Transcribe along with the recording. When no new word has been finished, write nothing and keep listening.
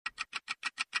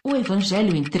O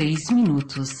Evangelho em 3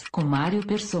 minutos, com Mário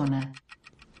Persona.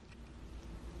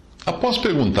 Após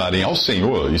perguntarem ao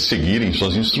Senhor e seguirem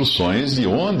suas instruções de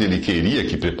onde ele queria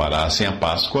que preparassem a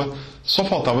Páscoa, só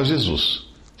faltava Jesus.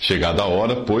 Chegada a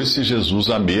hora, pôs-se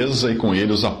Jesus à mesa e com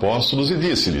ele os apóstolos e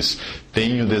disse-lhes: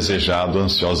 Tenho desejado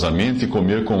ansiosamente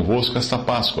comer convosco esta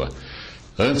Páscoa,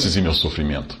 antes de meu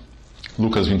sofrimento.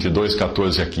 Lucas 22,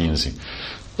 14 a 15.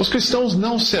 Os cristãos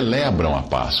não celebram a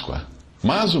Páscoa,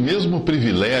 mas o mesmo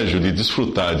privilégio de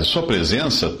desfrutar de sua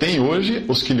presença tem hoje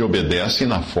os que lhe obedecem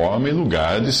na forma e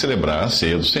lugar de celebrar a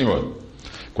ceia do Senhor.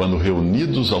 Quando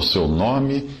reunidos ao seu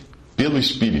nome pelo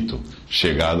Espírito,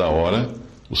 chegada a hora,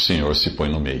 o Senhor se põe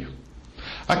no meio.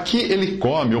 Aqui ele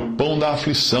come o pão da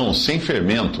aflição, sem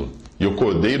fermento, e o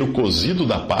cordeiro cozido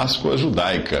da Páscoa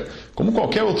judaica, como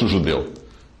qualquer outro judeu.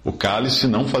 O cálice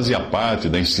não fazia parte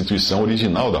da instituição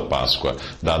original da Páscoa,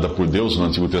 dada por Deus no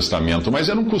Antigo Testamento, mas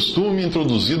era um costume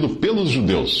introduzido pelos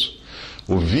judeus.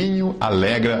 O vinho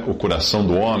alegra o coração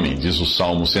do homem, diz o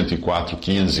Salmo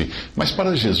 104:15, mas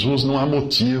para Jesus não há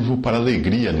motivo para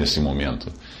alegria nesse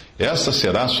momento. Esta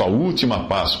será sua última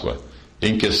Páscoa.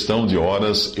 Em questão de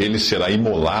horas, ele será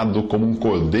imolado como um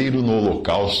cordeiro no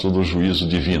holocausto do juízo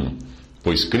divino.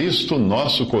 Pois Cristo,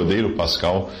 nosso Cordeiro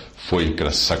Pascal, foi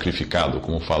sacrificado,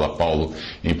 como fala Paulo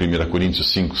em 1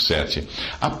 Coríntios 5:7.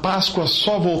 A Páscoa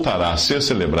só voltará a ser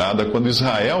celebrada quando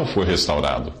Israel for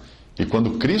restaurado e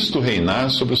quando Cristo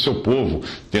reinar sobre o seu povo,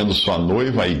 tendo sua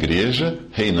noiva, a igreja,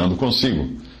 reinando consigo.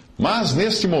 Mas,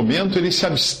 neste momento, ele se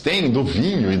abstém do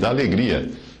vinho e da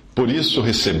alegria. Por isso,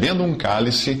 recebendo um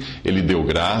cálice, ele deu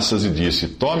graças e disse: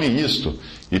 Tomem isto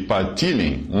e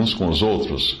partilhem uns com os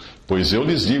outros, pois eu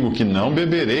lhes digo que não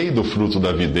beberei do fruto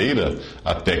da videira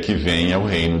até que venha o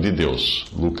reino de Deus.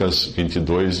 Lucas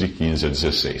 22, de 15 a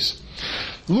 16.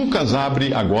 Lucas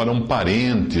abre agora um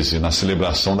parêntese na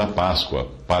celebração da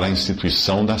Páscoa para a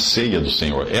instituição da ceia do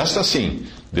Senhor. Esta sim,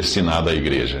 destinada à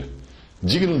igreja.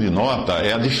 Digno de nota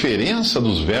é a diferença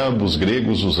dos verbos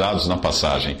gregos usados na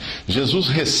passagem. Jesus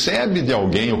recebe de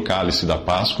alguém o cálice da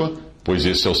Páscoa, pois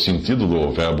esse é o sentido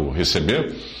do verbo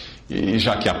receber, e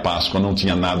já que a Páscoa não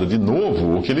tinha nada de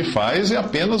novo, o que ele faz é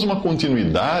apenas uma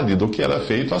continuidade do que era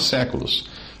feito há séculos.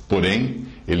 Porém,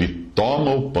 ele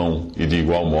toma o pão e de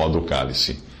igual modo o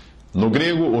cálice. No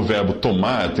grego, o verbo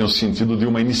tomar tem o sentido de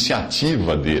uma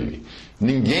iniciativa dele.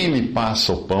 Ninguém lhe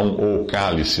passa o pão ou o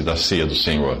cálice da ceia do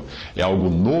Senhor. É algo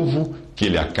novo que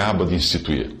ele acaba de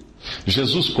instituir.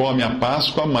 Jesus come a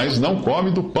Páscoa, mas não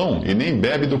come do pão e nem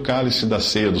bebe do cálice da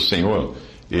ceia do Senhor.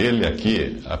 Ele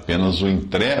aqui apenas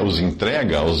os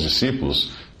entrega aos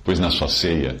discípulos, pois na sua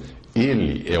ceia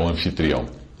ele é o anfitrião.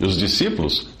 E os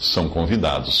discípulos são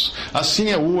convidados. Assim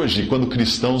é hoje, quando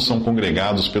cristãos são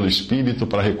congregados pelo Espírito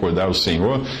para recordar o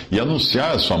Senhor e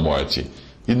anunciar a sua morte,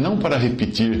 e não para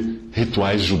repetir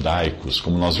rituais judaicos,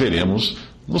 como nós veremos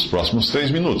nos próximos 3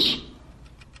 minutos.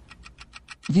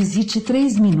 Visite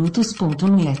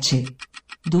 3minutos.net.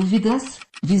 Dúvidas?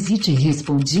 Visite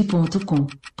respondi.com.br.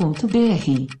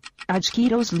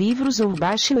 Adquira os livros ou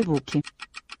baixe o e-book.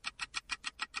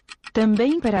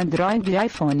 Também para Android e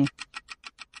iPhone.